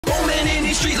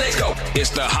street, let's go. It's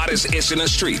the hottest ish in the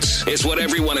streets. It's what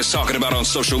everyone is talking about on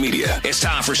social media. It's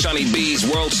time for Shaunie B's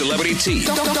World Celebrity Tea.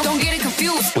 Don't get it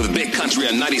confused. With Big Country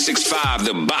on 96.5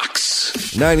 The Box.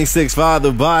 96.5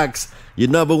 The Box, your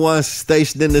number one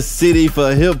station in the city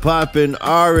for hip-hop and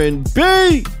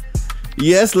R&B.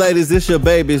 Yes, ladies, this your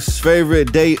baby's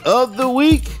favorite day of the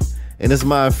week, and it's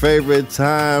my favorite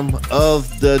time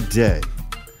of the day.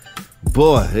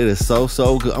 Boy, it is so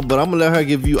good. But I'm going to let her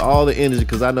give you all the energy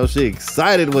because I know she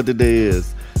excited what the day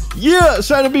is. Yeah,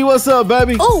 Shaunie B, what's up,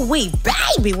 baby? Oh,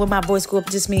 baby. When my voice go up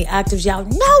this many octaves, y'all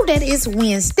know that it's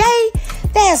Wednesday.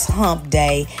 That's hump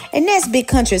day. And that's Big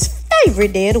Country's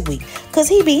favorite day of the week. Because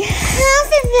he be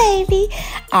humping, baby.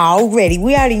 Already.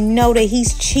 We already know that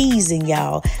he's cheesing,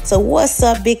 y'all. So what's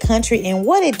up, Big Country? And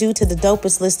what it do to the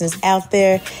dopest listeners out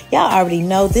there? Y'all already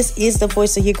know this is the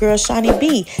voice of your girl, Shaunie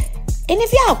B. And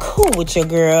if y'all cool with your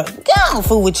girl, go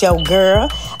fool with your girl.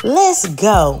 Let's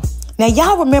go. Now,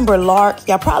 y'all remember Lark.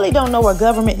 Y'all probably don't know her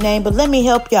government name, but let me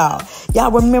help y'all.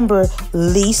 Y'all remember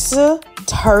Lisa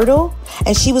Turtle?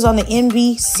 And she was on the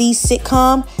NBC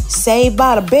sitcom Saved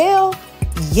by the Bell?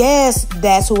 Yes,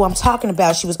 that's who I'm talking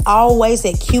about. She was always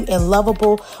that cute and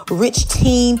lovable rich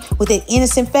teen with that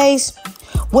innocent face.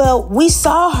 Well, we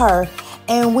saw her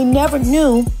and we never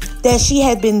knew that she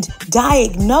had been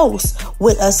diagnosed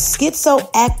with a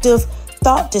schizoaffective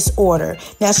thought disorder.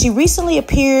 Now, she recently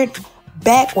appeared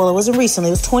back, well, it wasn't recently,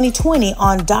 it was 2020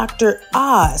 on Dr.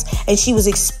 Oz. And she was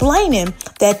explaining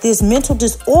that this mental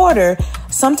disorder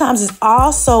sometimes is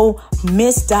also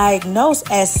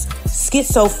misdiagnosed as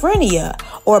schizophrenia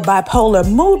or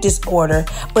bipolar mood disorder.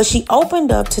 But she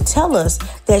opened up to tell us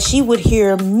that she would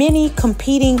hear many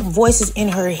competing voices in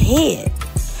her head.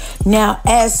 Now,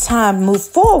 as time moved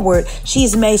forward,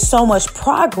 she's made so much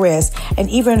progress, and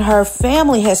even her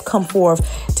family has come forth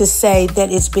to say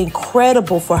that it's been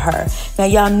credible for her. Now,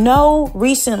 y'all know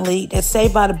recently that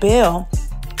Saved by the Bell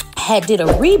did a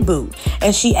reboot,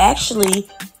 and she actually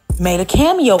made a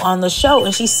cameo on the show,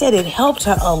 and she said it helped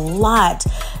her a lot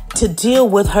to deal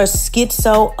with her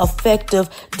schizoaffective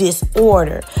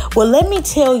disorder. Well, let me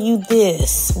tell you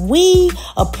this. We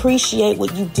appreciate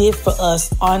what you did for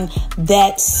us on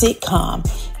that sitcom.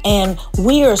 And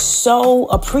we are so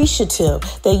appreciative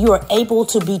that you are able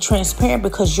to be transparent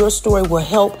because your story will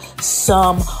help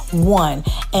someone.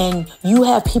 And you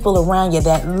have people around you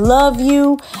that love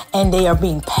you and they are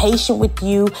being patient with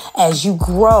you as you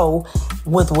grow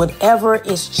with whatever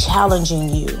is challenging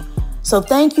you. So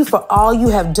thank you for all you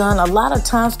have done. A lot of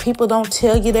times people don't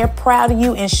tell you they're proud of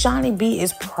you, and Shaunie B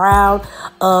is proud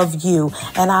of you.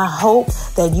 And I hope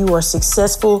that you are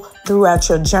successful throughout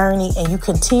your journey and you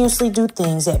continuously do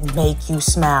things that make you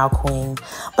smile, queen.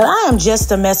 But I am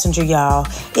just a messenger, y'all.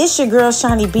 It's your girl,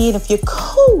 Shaunie B, and if you're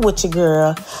cool with your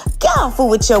girl, go fool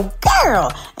with your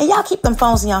girl. And y'all keep them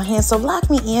phones in your hands, so lock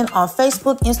me in on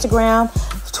Facebook, Instagram,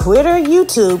 Twitter,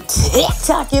 YouTube,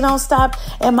 TikTok, you don't stop,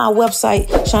 and my website,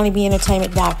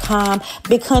 shauniebeentertainment.com.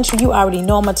 Big Country, you already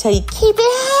know I'm going to tell you, keep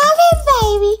it happy,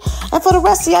 baby. And for the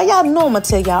rest of y'all, y'all know I'm going to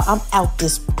tell y'all, I'm out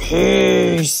this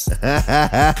piece.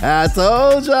 I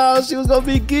told y'all she was going to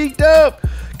be geeked up.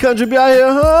 Country be out here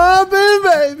humping,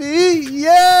 baby.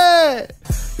 Yeah.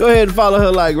 Go ahead and follow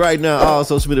her like right now. All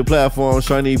social media platforms,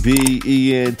 Shaunie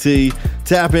B, ENT.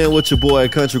 Tap in with your boy,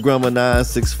 Country Grammar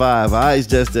 965. All right, it's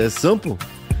just that simple.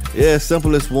 Yeah,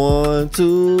 simple as 1,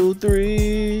 2,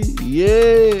 3.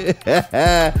 Yeah.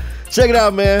 Check it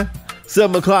out, man.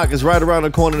 7 o'clock is right around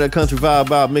the corner. That country vibe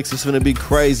out mix is finna be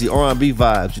crazy. R&B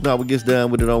vibes. You know how we gets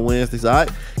down with it on Wednesdays. All right,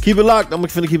 keep it locked. I'm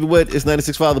finna keep it wet. It's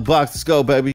 96.5 The Box. Let's go, baby.